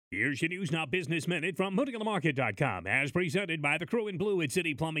Here's your News Now Business Minute from MoodyOnTheMarket.com, as presented by the crew in blue at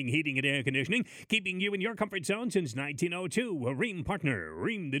City Plumbing, Heating, and Air Conditioning, keeping you in your comfort zone since 1902. A Ream partner.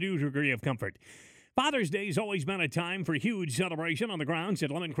 Ream, the new degree of comfort. Father's Day has always been a time for huge celebration on the grounds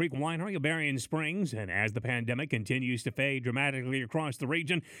at Lemon Creek Winery of Berrien Springs, and as the pandemic continues to fade dramatically across the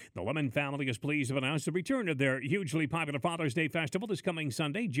region, the Lemon family is pleased to announce the return of their hugely popular Father's Day Festival this coming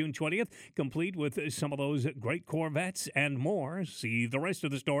Sunday, June 20th, complete with some of those great Corvettes and more. See the rest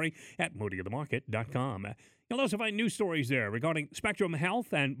of the story at MoodyOnTheMarket.com. You'll also find news stories there regarding Spectrum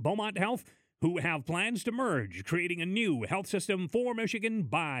Health and Beaumont Health, who have plans to merge, creating a new health system for Michigan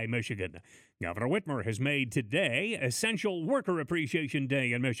by Michigan. Governor Whitmer has made today Essential Worker Appreciation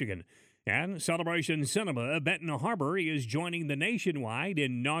Day in Michigan. And Celebration Cinema Benton Harbor is joining the nationwide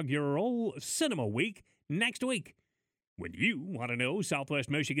inaugural Cinema Week next week. When you want to know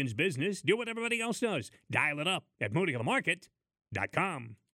Southwest Michigan's business, do what everybody else does. Dial it up at MoodyOnTheMarket.com.